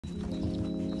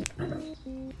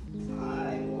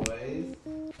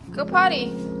Go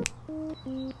potty.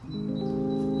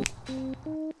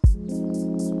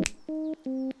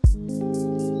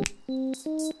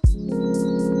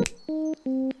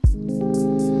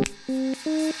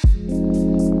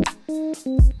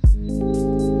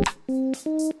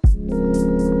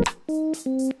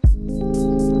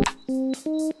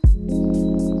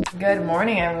 Good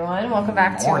morning, everyone. Welcome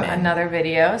back to another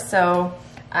video. So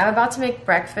I'm about to make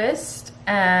breakfast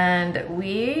and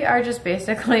we are just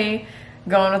basically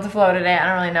going with the flow today. I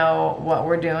don't really know what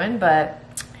we're doing, but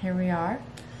here we are.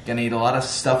 Gonna eat a lot of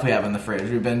stuff we have in the fridge.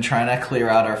 We've been trying to clear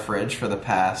out our fridge for the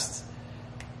past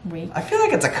week. I feel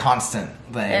like it's a constant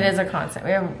thing. It is a constant.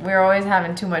 We're always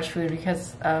having too much food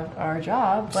because of our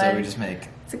job. But so we just make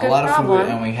a lot problem. of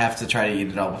food and we have to try to eat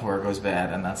it all before it goes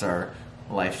bad, and that's our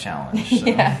life challenge. So.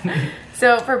 Yeah.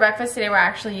 So for breakfast today, we're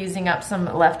actually using up some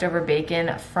leftover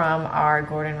bacon from our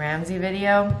Gordon Ramsay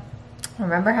video.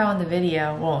 Remember how in the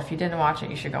video, well, if you didn't watch it,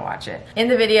 you should go watch it. In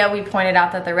the video, we pointed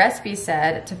out that the recipe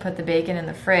said to put the bacon in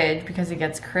the fridge because it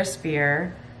gets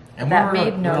crispier. And that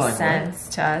made no sense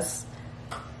to us.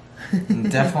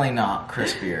 Definitely not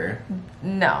crispier.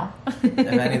 No. If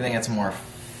anything, it's more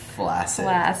flaccid.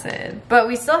 Flaccid. But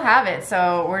we still have it,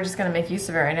 so we're just gonna make use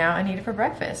of it right now and eat it for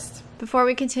breakfast. Before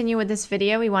we continue with this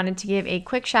video, we wanted to give a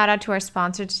quick shout out to our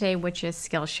sponsor today, which is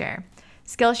Skillshare.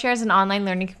 Skillshare is an online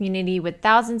learning community with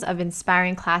thousands of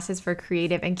inspiring classes for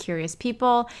creative and curious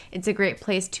people. It's a great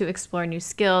place to explore new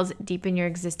skills, deepen your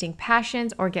existing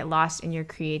passions, or get lost in your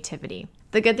creativity.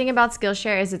 The good thing about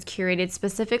Skillshare is it's curated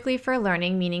specifically for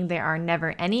learning, meaning there are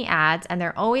never any ads, and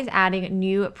they're always adding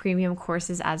new premium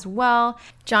courses as well.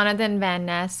 Jonathan Van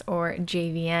Ness, or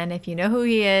JVN, if you know who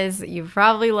he is, you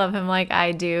probably love him like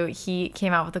I do. He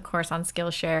came out with a course on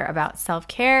Skillshare about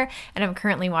self-care, and I'm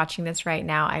currently watching this right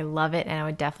now. I love it, and I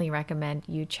would definitely recommend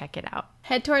you check it out.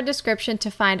 Head to our description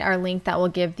to find our link that will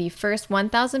give the first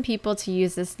 1,000 people to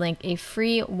use this link a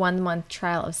free 1-month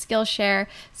trial of Skillshare.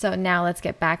 So now let's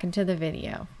get back into the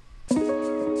video.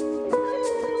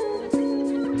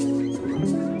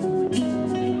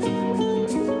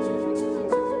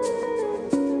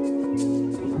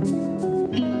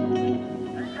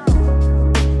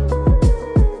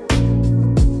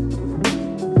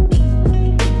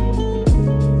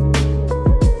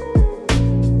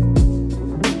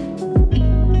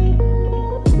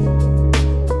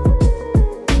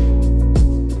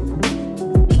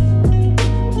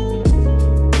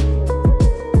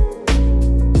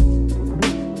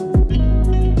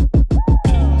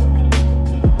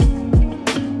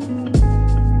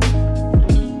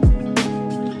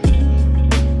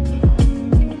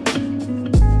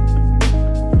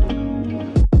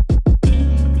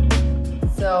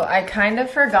 I kind of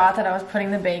forgot that I was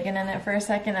putting the bacon in it for a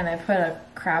second, and I put a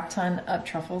crap ton of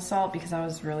truffle salt because I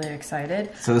was really excited.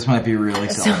 So this might be really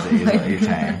salty, is what you're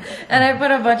saying. And I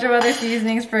put a bunch of other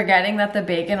seasonings, forgetting that the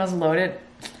bacon was loaded.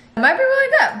 It might be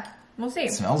really good. We'll see.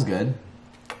 It smells good.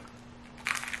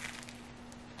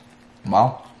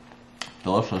 Wow.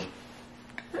 Delicious.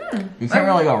 You can't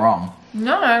really go wrong.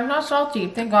 No, it's not salty.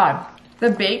 Thank God.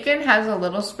 The bacon has a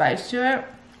little spice to it,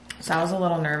 so I was a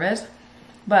little nervous.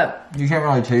 But you can't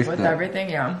really taste with it.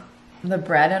 everything, yeah. The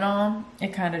bread and all,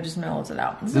 it kind of just mellows it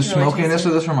out. The smokiness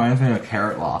of this reminds me of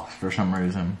carrot lox for some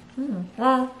reason.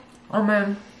 Well, I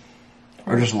mean...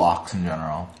 Or just lox in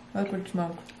general. Liquid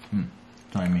smoke. That's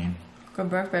what I mean. Good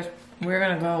breakfast. We're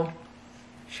gonna go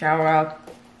shower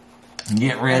up.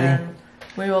 Get ready. And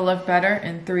we will look better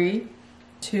in 3,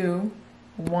 2,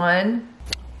 1.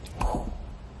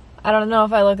 I don't know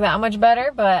if I look that much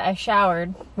better, but I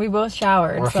showered. We both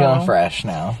showered. We're feeling fresh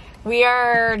now. We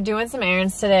are doing some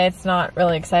errands today. It's not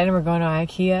really exciting. We're going to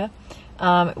IKEA.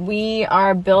 We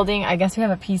are building, I guess we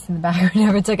have a piece in the back we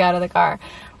never took out of the car.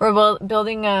 We're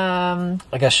building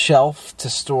like a shelf to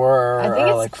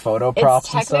store like photo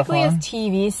props and stuff on? It's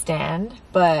technically a TV stand,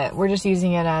 but we're just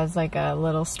using it as like a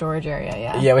little storage area,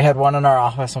 yeah. Yeah, we had one in our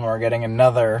office and we're getting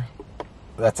another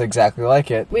that's exactly like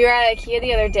it. We were at IKEA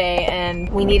the other day and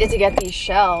we needed to get these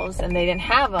shelves and they didn't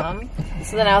have them.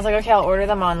 So then I was like, okay, I'll order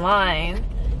them online.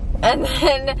 And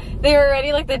then they were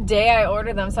ready like the day I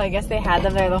ordered them, so I guess they had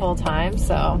them there the whole time,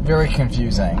 so. Very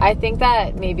confusing. I think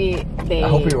that maybe they I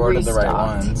hope we ordered restocked. the right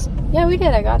ones. Yeah, we did.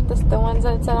 I got the ones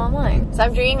that it said online. So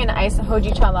I'm drinking an iced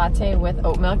hojicha latte with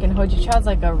oat milk, and hojicha is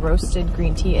like a roasted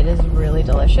green tea. It is really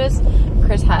delicious.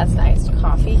 Chris has iced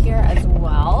coffee here as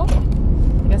well.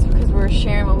 I guess because we're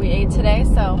sharing what we ate today,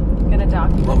 so I'm gonna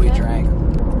document what we drank.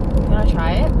 You wanna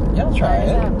try it? Yeah, I'll try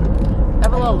it. I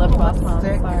have a little lip gloss on,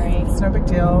 sorry. It's no big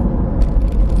deal.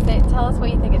 Tell us what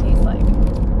you think it tastes like.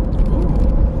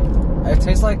 Ooh. It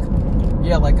tastes like,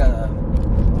 yeah, like a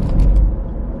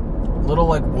little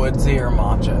like woodsy or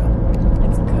matcha.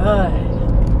 It's good.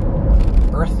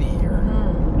 Earthier.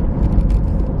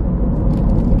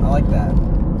 I like that.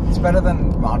 It's better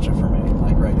than matcha for me,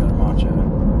 like regular matcha.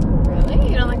 Really?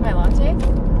 You don't like my latte?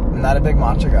 I'm not a big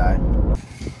matcha guy.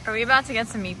 Are we about to get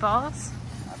some meatballs?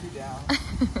 I'll be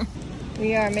down.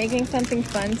 We are making something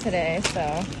fun today,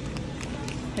 so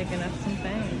picking up some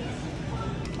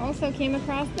things. Also came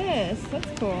across this.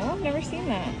 That's cool. I've never seen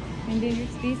that. Endangered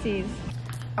species.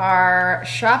 Our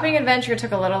shopping adventure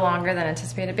took a little longer than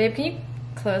anticipated. Babe, can you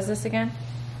close this again?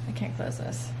 I can't close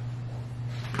this.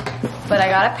 But I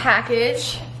got a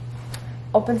package.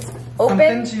 Open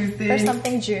Something juicy. For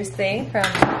something juicy from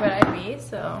Liquid IV,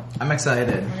 so I'm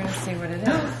excited. we're gonna see what it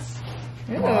is.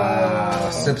 Ooh. Wow.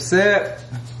 Sip, sip.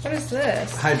 What is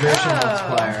this? Hydration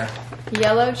multiplier.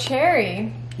 Yellow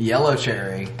cherry. Yellow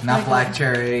cherry, not Like black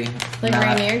cherry, like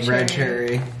not Rainier red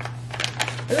cherry.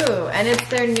 Ooh, and it's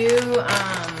their new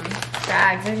bags.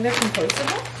 I think they're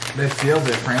compostable. They feel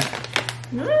different.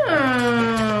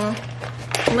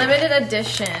 Limited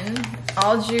edition.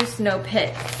 All juice, no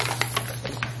pit.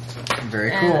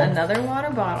 Very And cool. another water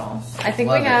bottle. I think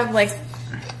Love we it. have like,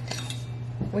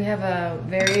 we have a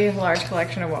very large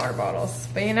collection of water bottles.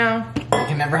 But you know, You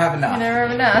can never have enough. you never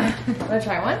have enough. Wanna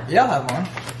try one? Yeah, I'll have one.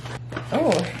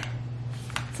 Oh,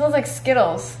 smells like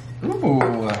Skittles.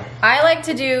 Ooh. I like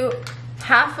to do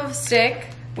half of stick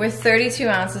with 32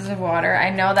 ounces of water. I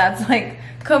know that's like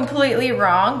completely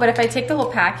wrong, but if I take the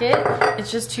whole packet, it's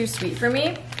just too sweet for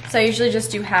me. So I usually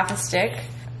just do half a stick.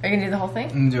 Are you gonna do the whole thing?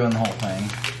 I'm doing the whole thing.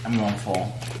 I'm going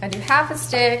full. I do half a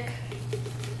stick,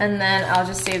 and then I'll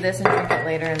just save this and drink it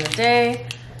later in the day.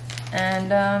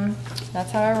 And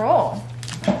that's how I roll.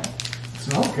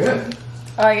 Smells good.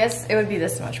 Oh, I guess it would be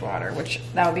this much water, which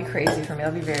that would be crazy for me.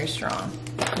 That would be very strong.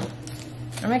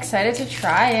 I'm excited to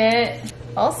try it.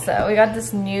 Also, we got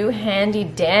this new handy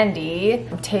dandy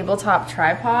tabletop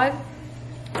tripod.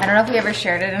 I don't know if we ever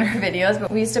shared it in our videos,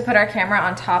 but we used to put our camera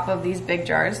on top of these big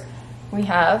jars. We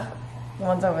have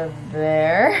one's over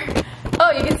there.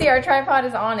 Oh, you can see our tripod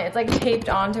is on it. It's like taped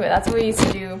onto it. That's what we used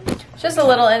to do. It's just a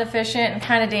little inefficient and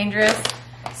kind of dangerous.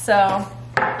 So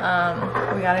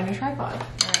we got a new tripod. All right,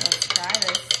 let's try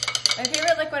this. My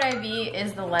favorite Liquid IV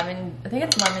is the lemon, I think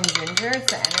it's lemon ginger.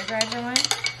 It's the Energizer one.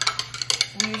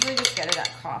 We usually just get it at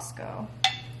Costco.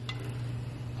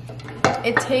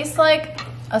 It tastes like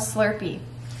a Slurpee.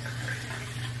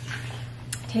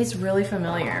 It tastes really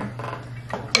familiar.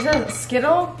 Is it a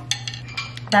Skittle?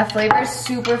 That flavor is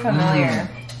super familiar.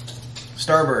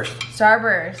 Starburst.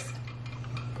 Starburst.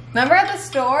 Remember at the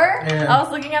store? Yeah. I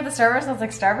was looking at the Starburst, I was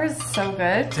like, Starburst is so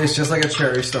good. Tastes just like a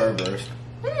cherry Starburst.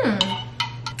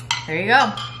 There you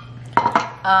go.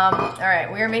 All right,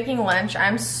 we are making lunch.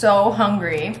 I'm so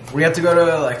hungry. We have to go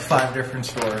to like 5 different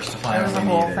stores to find It was what a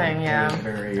we whole needed. thing, yeah. It was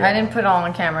very, I didn't put it all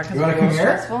on camera because You it wanna was come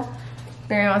here? stressful.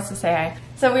 Barry wants to say hi.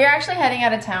 So we are actually heading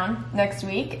out of town next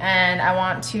week, and I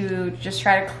want to just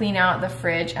try to clean out the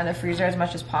fridge and the freezer as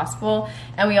much as possible.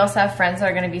 And we also have friends that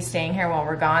are going to be staying here while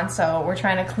we're gone, so we're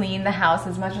trying to clean the house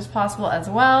as much as possible as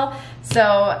well.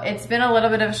 So it's been a little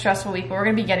bit of a stressful week, but we're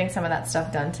going to be getting some of that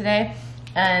stuff done today.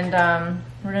 And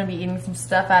we're going to be eating some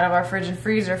stuff out of our fridge and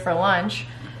freezer for lunch.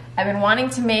 I've been wanting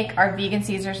to make our vegan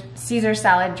Caesar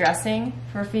salad dressing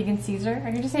for vegan Caesar.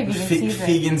 I can just say vegan Caesar.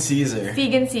 Vegan Caesar.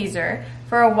 Vegan Caesar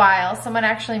for a while. Someone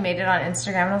actually made it on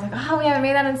Instagram, and I was like, oh, we haven't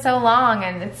made that in so long,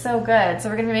 and it's so good. So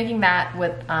we're gonna be making that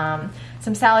with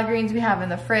some salad greens we have in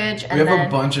the fridge. And We have then a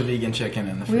bunch of vegan chicken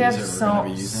in the freezer we have we're gonna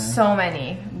be using. so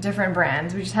many different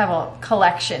brands. We just have a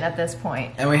collection at this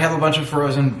point. And we have a bunch of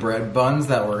frozen bread buns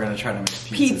that we're gonna try to make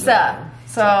Pizza.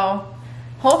 So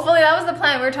hopefully that was the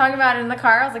plan. We were talking about it in the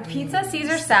car. I was like, pizza,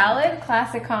 Caesar salad,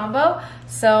 classic combo.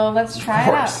 So let's try Of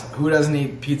it course. out. Who doesn't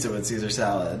eat pizza with Caesar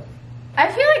salad? I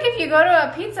feel like if you go to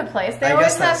a pizza place, they I always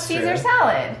guess have that's Caesar true.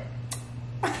 salad.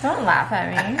 Don't laugh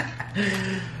at me.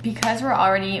 Because we're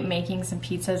already making some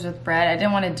pizzas with bread, I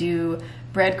didn't want to do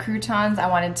bread croutons. I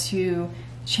wanted to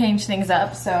change things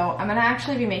up. So I'm going to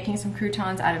actually be making some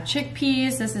croutons out of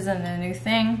chickpeas. This isn't a new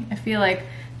thing. I feel like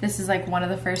this is like one of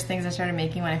the first things I started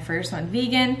making when I first went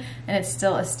vegan, and it's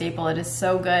still a staple. It is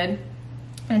so good,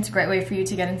 and it's a great way for you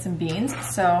to get in some beans.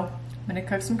 So I'm gonna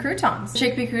cook some croutons.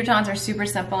 Chickpea croutons are super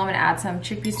simple. I'm gonna add some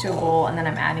chickpeas to a bowl, and then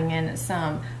I'm adding in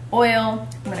some oil.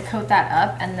 I'm gonna coat that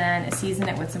up and then season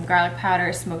it with some garlic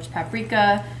powder, smoked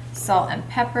paprika, salt and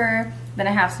pepper. Then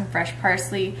I have some fresh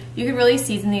parsley. You can really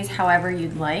season these however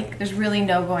you'd like. There's really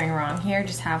no going wrong here.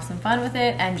 Just have some fun with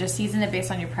it and just season it based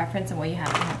on your preference and what you have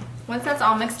at home. Once that's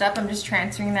all mixed up, I'm just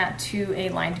transferring that to a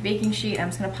lined baking sheet. I'm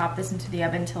just gonna pop this into the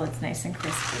oven until it's nice and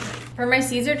crispy. For my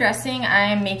Caesar dressing,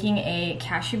 I'm making a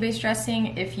cashew-based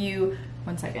dressing. If you,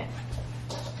 one second.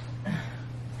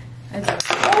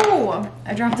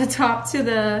 I dropped the top to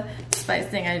the spice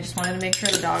thing. I just wanted to make sure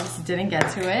the dogs didn't get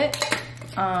to it.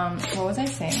 What was I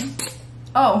saying?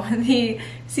 Oh, the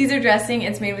Caesar dressing,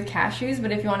 it's made with cashews,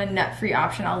 but if you want a nut-free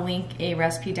option, I'll link a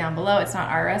recipe down below. It's not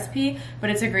our recipe, but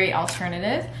it's a great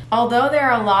alternative. Although there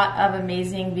are a lot of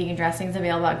amazing vegan dressings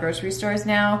available at grocery stores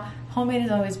now, homemade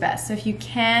is always best. So if you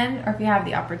can, or if you have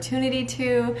the opportunity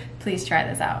to, please try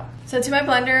this out. So to my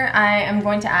blender, I am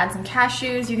going to add some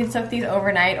cashews. You can soak these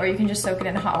overnight, or you can just soak it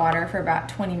in hot water for about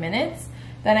 20 minutes.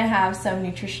 Then I have some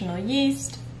nutritional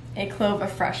yeast, a clove of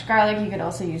fresh garlic, you could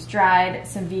also use dried,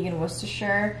 some vegan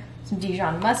Worcestershire, some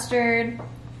Dijon mustard,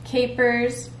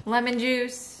 capers, lemon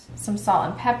juice, some salt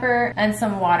and pepper, and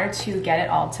some water to get it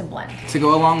all to blend. To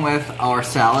go along with our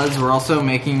salads, we're also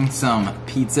making some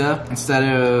pizza. Instead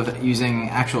of using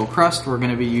actual crust, we're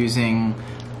gonna be using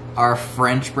our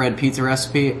French bread pizza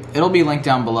recipe. It'll be linked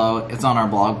down below, it's on our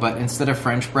blog, but instead of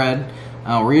French bread,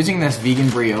 we're using this vegan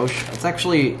brioche. It's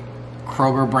actually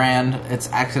Kroger brand, it's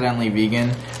accidentally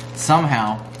vegan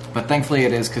somehow, but thankfully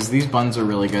it is because these buns are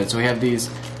really good. So we have these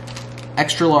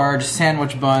extra large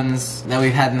sandwich buns that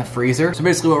we've had in the freezer. So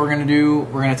basically what we're gonna do,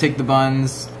 we're gonna take the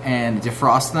buns and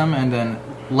defrost them and then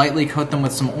lightly coat them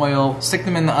with some oil, stick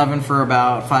them in the oven for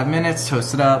about 5 minutes,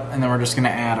 toast it up, and then we're just gonna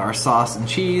add our sauce and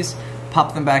cheese,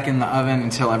 pop them back in the oven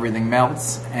until everything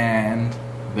melts, and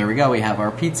there we go, we have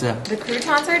our pizza. The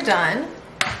croutons are done.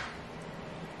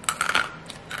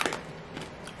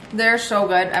 They're so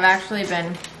good. I've actually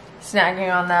been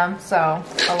snagging on them, so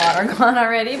a lot are gone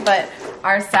already, but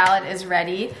our salad is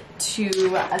ready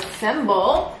to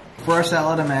assemble. For our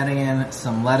salad, I'm adding in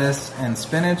some lettuce and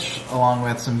spinach, along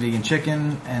with some vegan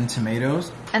chicken and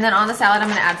tomatoes. And then on the salad, I'm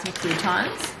gonna add some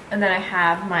croutons. And then I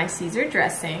have my Caesar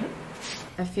dressing.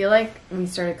 I feel like we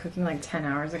started cooking like 10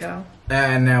 hours ago.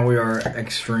 And now we are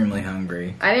extremely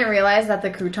hungry. I didn't realize that the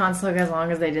croutons took as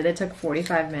long as they did. It took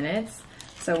 45 minutes,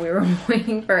 so we were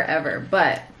waiting forever,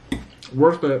 but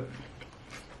worth it.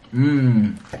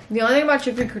 Mmm. The only thing about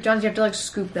chicken croutons, you have to like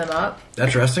scoop them up. That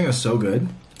dressing is so good.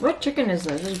 What chicken is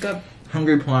this? It's good.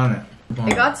 Hungry Planet.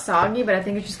 It got soggy, but I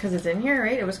think it's just because it's in here,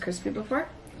 right? It was crispy before?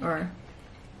 Or?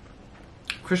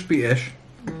 Crispy-ish.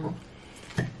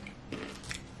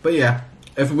 But yeah,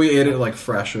 if we ate it like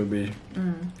fresh, it would be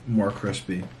more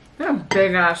crispy. What a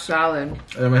big ass salad.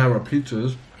 And then we have our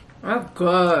pizzas. That's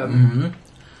good.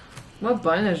 What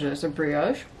bun is this? A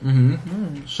brioche?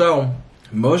 So,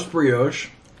 most brioche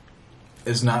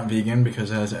is not vegan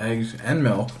because it has eggs and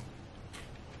milk.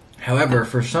 However,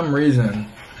 for some reason,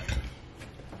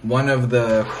 one of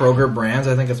the Kroger brands,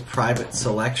 I think it's Private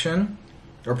Selection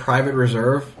or Private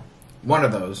Reserve, one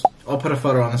of those. I'll put a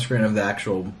photo on the screen of the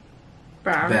actual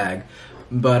bag.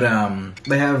 But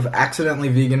they have accidentally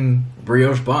vegan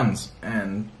brioche buns,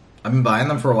 and I've been buying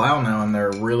them for a while now, and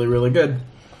they're really, really good.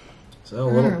 So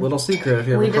a little secret if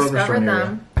you have a Kroger store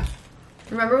near you.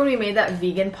 Remember when we made that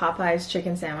vegan Popeyes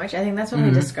chicken sandwich? I think that's when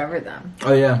we discovered them.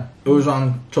 Oh yeah, it was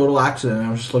on total accident.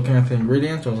 I was just looking at the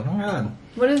ingredients. I was like, oh my god.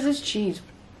 What is this cheese?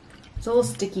 It's a little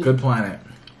sticky. Good Planet.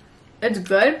 It's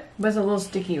good, but it's a little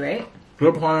sticky, right?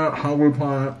 Good Planet, Hungry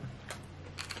Planet.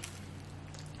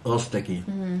 A little sticky.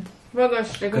 We'll go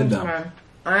sticking Good to mine.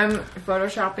 I'm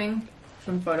photoshopping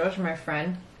some photos for my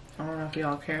friend. I don't know if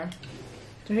y'all care.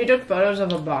 So he took photos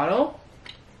of a bottle.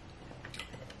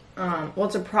 Well,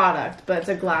 it's a product, but it's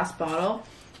a glass bottle.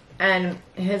 And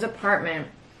his apartment,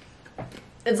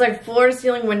 it's like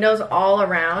floor-to-ceiling windows all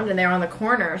around, and they're on the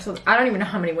corner. So I don't even know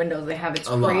how many windows they have. It's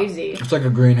crazy. It's like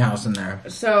a greenhouse in there.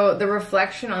 So the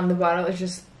reflection on the bottle is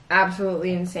just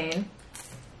absolutely insane.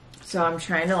 So I'm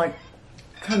trying to like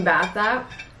combat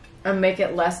that and make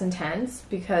it less intense,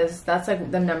 because that's like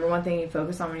the #1 thing you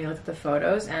focus on when you look at the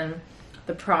photos, and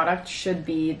the product should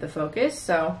be the focus.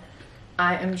 So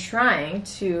I am trying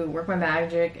to work my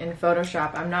magic in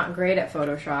Photoshop. I'm not great at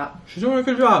Photoshop. She's doing a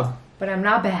good job. But I'm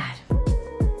not bad.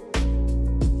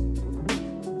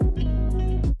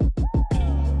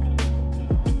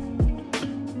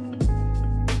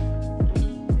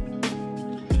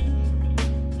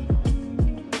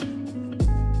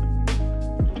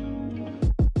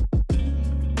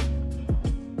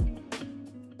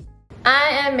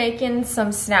 I am making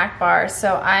some snack bars.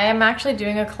 So I am actually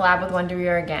doing a collab with Wondery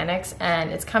Organics, and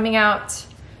it's coming out,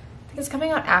 I think it's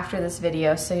coming out after this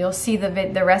video, so you'll see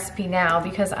the recipe now,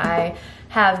 because I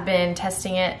have been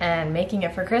testing it and making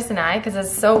it for Chris and I, because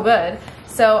it's so good.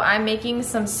 So I'm making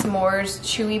some s'mores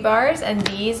chewy bars, and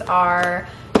these are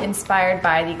inspired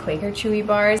by the Quaker chewy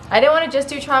bars. I didn't want to just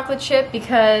do chocolate chip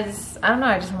because, I don't know,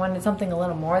 I just wanted something a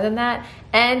little more than that.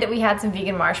 And we had some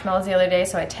vegan marshmallows the other day,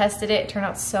 so I tested it. It turned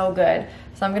out so good.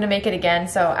 So So I'm gonna make it again.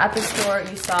 So at the store,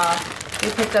 you saw we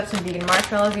picked up some vegan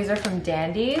marshmallows. These are from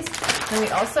Dandy's. Then we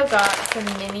also got some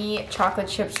mini chocolate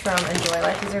chips from Enjoy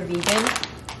Life. These are vegan.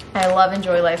 I love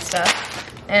Enjoy Life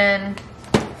stuff. And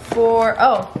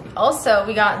also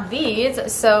we got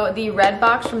these. So the red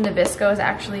box from Nabisco is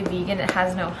actually vegan. It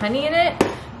has no honey in it.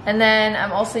 And then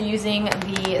I'm also using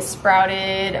the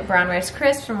sprouted brown rice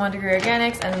crisps from 1 Degree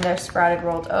Organics and their sprouted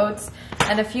rolled oats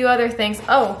and a few other things.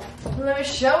 Oh, let me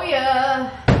show you.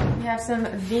 We have some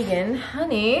vegan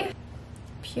honey,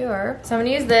 pure. So I'm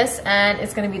gonna use this and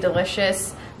it's gonna be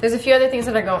delicious. There's a few other things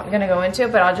that are gonna go into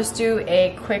it, but I'll just do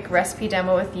a quick recipe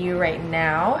demo with you right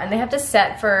now. And they have to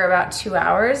set for about 2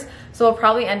 hours. So we'll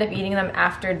probably end up eating them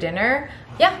after dinner.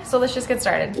 Yeah, so let's just get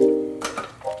started.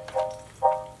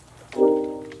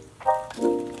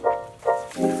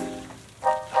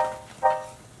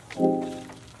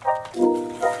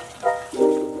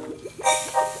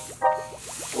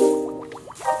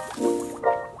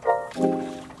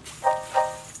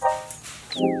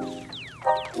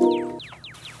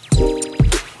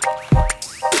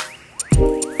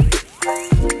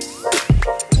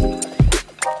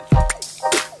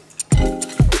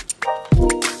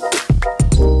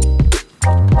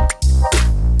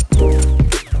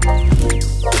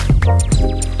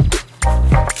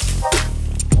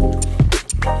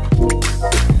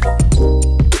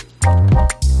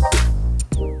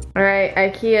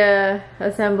 IKEA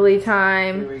assembly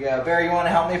time. Here we go. Barry, you want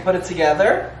to help me put it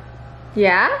together?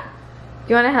 Yeah?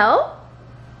 You want to help?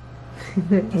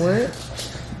 What?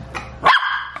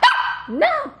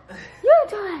 No! You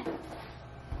do it!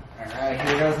 Alright,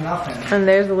 here goes nothing. And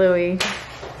there's Louie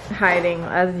hiding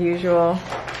as usual.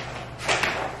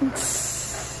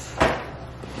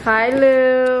 Hi,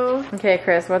 Lou. Okay,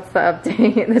 Chris, what's the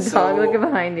update? The dog looking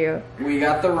behind you. We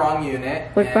got the wrong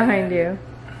unit. Look behind you.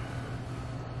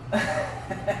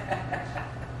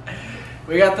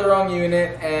 We got the wrong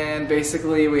unit and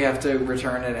basically we have to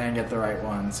return it and get the right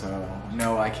one, so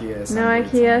no IKEA assembly. No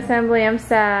IKEA assembly, I'm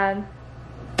sad.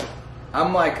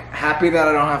 I'm like happy that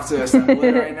I don't have to assemble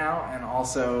it right now and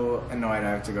also annoyed I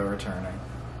have to go return it.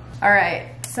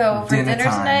 Alright, so for dinner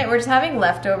tonight we're just having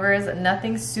leftovers,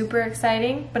 nothing super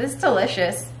exciting, but it's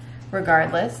delicious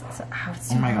regardless. So, it's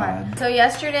too hot. So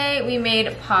yesterday we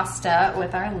made pasta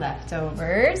with our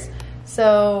leftovers.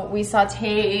 So we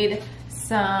sauteed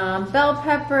some bell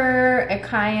pepper, a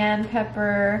cayenne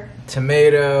pepper,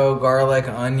 tomato, garlic,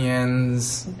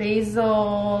 onions,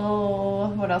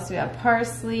 basil, what else do we have?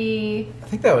 Parsley. I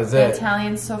think that was it.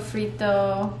 Italian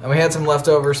sofrito. And we had some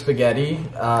leftover spaghetti,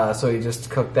 so we just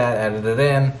cooked that, added it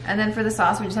in. And then for the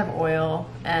sauce we just have oil,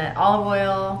 and olive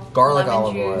oil, garlic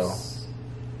olive oil,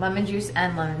 lemon juice,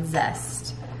 and lemon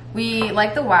zest. We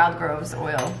like the Wild Groves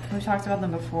oil. We've talked about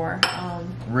them before.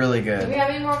 Really good. Do we have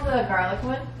any more for the garlic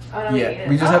one? Oh, no, yeah,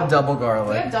 we just have double garlic.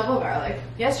 We have double garlic.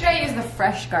 Yesterday I used the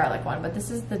fresh garlic one, but this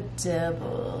is the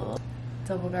double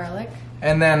garlic.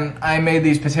 And then I made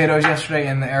these potatoes yesterday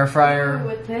in the air fryer. Ooh,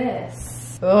 with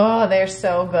this. Oh, they're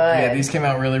so good. Yeah, these came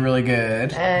out really, really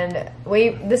good. And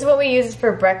this is what we used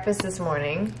for breakfast this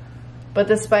morning. But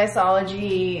the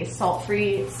Spiceology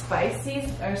salt-free spice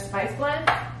blend,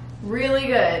 really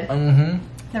good. Mm-hmm.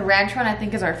 The ranch one I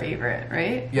think is our favorite,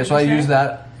 right? Yeah, so I use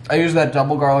that. I use that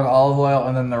double garlic olive oil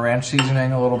and then the ranch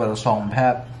seasoning, a little bit of salt and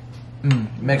pep.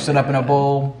 Mix it up in a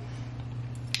bowl.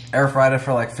 Air fried it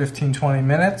for like 15-20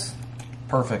 minutes.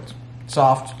 Perfect.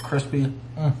 Soft, crispy.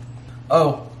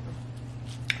 Oh,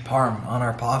 parm on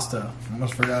our pasta.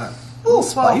 Almost forgot. A little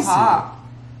spicy. Hot.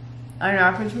 I know,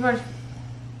 I put too much.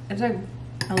 It's like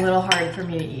a little hard for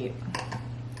me to eat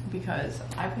because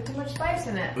I put too much spice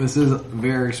in it. This is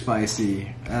very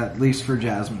spicy, at least for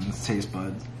Jasmine's taste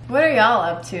buds. What are y'all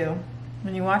up to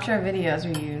when you watch our videos?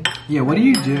 Are you? Yeah, what do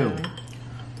you do?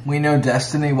 We know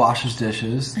Destiny washes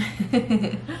dishes.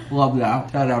 Love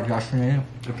that. Shout out Destiny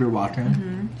if you're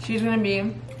watching. She's gonna be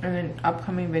in an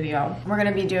upcoming video. We're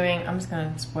gonna be doing. I'm just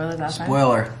gonna spoil it that time.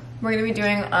 Spoiler. We're gonna be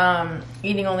doing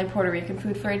eating only Puerto Rican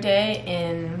food for a day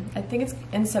in. I think it's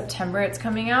in September. It's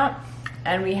coming out,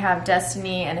 and we have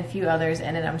Destiny and a few others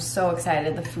in it. I'm so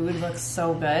excited. The food looks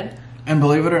so good. And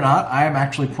believe it or not, I am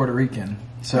actually Puerto Rican.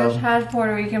 So Trish has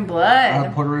Puerto Rican blood. I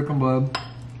have Puerto Rican blood.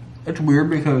 It's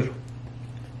weird because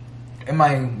in my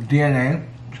DNA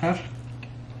test,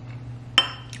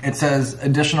 it says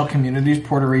additional communities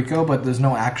Puerto Rico, but there's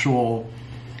no actual.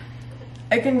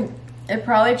 It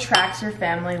probably tracks your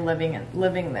family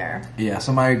living there. Yeah.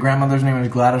 So my grandmother's name is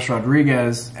Gladys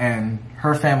Rodriguez, and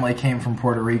her family came from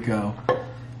Puerto Rico.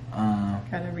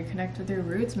 Gotta reconnect with your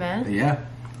roots, man. Yeah.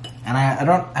 And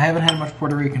I haven't had much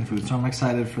Puerto Rican food, so I'm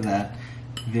excited for that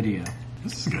video.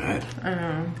 This is good.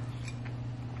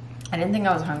 I didn't think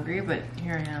I was hungry, but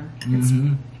here I am. It's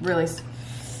really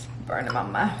burning my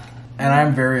mouth. And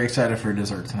I'm very excited for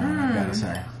dessert tonight, I gotta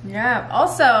say. Yeah.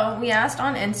 Also, we asked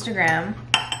on Instagram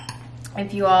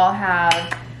if you all have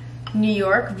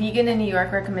vegan in New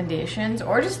York recommendations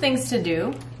or just things to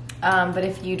do. But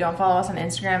if you don't follow us on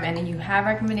Instagram and you have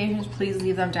recommendations, please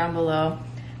leave them down below.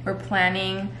 We're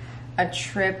planning a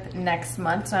trip next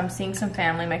month, so I'm seeing some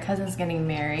family. My cousin's getting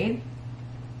married.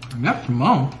 Next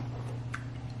month?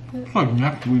 It's like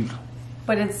next week.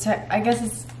 But I guess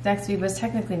it's next week, but it's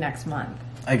technically next month.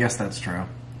 I guess that's true.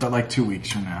 But like 2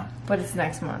 weeks from now. But it's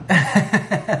next month.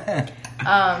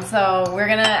 So we're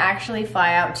gonna actually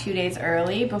fly out 2 days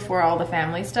early before all the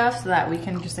family stuff so that we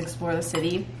can just explore the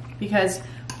city. Because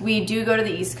we do go to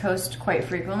the East Coast quite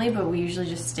frequently, but we usually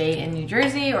just stay in New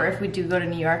Jersey, or if we do go to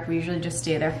New York, we usually just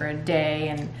stay there for a day,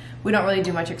 and we don't really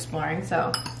do much exploring,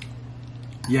 so.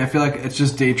 Yeah, I feel like it's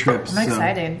just day trips. I'm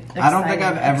excited. I don't think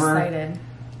I've ever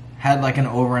had like an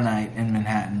overnight in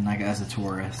Manhattan, like as a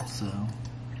tourist, so.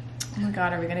 Oh my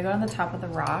god, are we gonna go on the top of the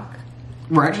rock?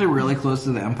 We're actually really close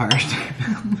to the Empire State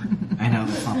Building. I know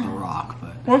that's not the Rock,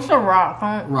 but. What's the Rock?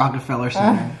 Rockefeller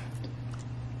Center.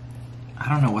 I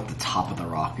don't know what the top of the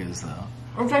Rock is, though.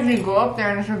 Looks like you go up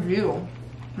there and it's a view.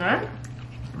 Right?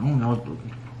 I don't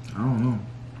know.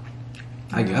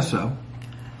 I guess so.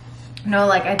 No,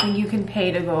 like, I think you can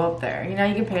pay to go up there. You know,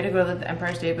 you can pay to go to the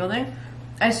Empire State Building.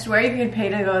 I swear you can pay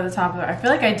to go to the top of the rock. I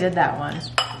feel like I did that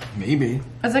once. Maybe.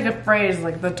 It's like a phrase,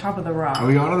 like the top of the rock. Are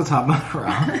we going to the top of the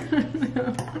rock?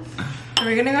 Are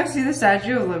we gonna go see the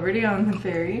Statue of Liberty on the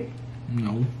ferry?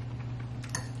 No.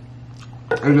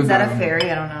 Is that a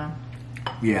ferry? I don't know.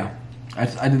 Yeah.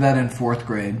 I did that in 4th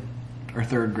grade. Or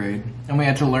 3rd grade. And we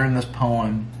had to learn this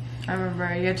poem. I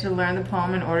remember. You had to learn the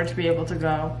poem in order to be able to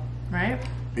go. Right?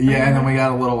 Yeah, and then we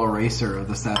got a little eraser of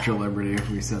the Statue of Liberty if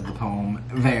we said the poem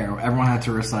there. Everyone had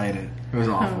to recite it. It was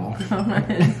awful.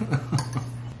 Oh,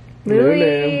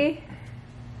 Louie!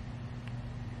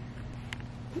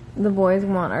 The boys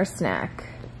want our snack.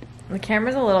 The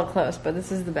camera's a little close, but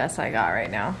this is the best I got right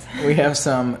now. We have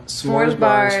some s'mores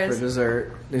bars for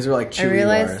dessert. These are like chewy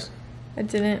bars. I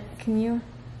didn't. Can you?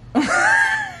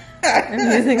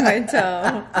 I'm using my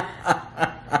toe.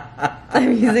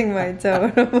 I'm using my toe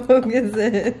to focus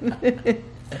it.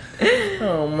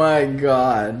 Oh my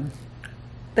god.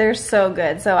 They're so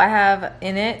good. So I have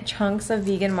in it chunks of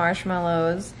vegan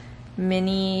marshmallows,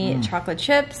 mini chocolate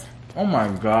chips. Oh my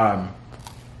god.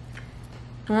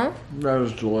 Huh? That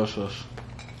is delicious.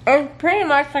 It's pretty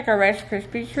much like a Rice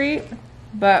Krispie treat,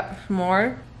 but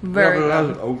more. Very good. It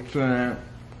has oats in it.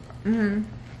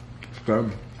 It's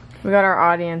good. We got our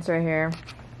audience right here.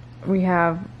 We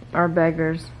have our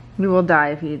beggars. We will die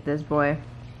if you eat this, boy.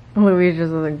 Louis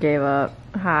just gave up.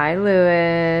 Hi,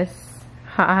 Louis.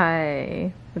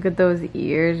 Hi. Look at those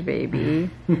ears, baby.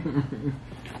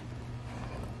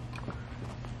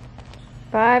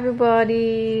 Bye,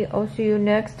 everybody. I'll see you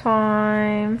next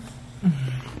time.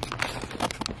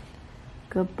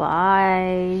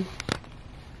 Goodbye.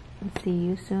 See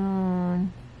you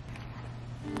soon.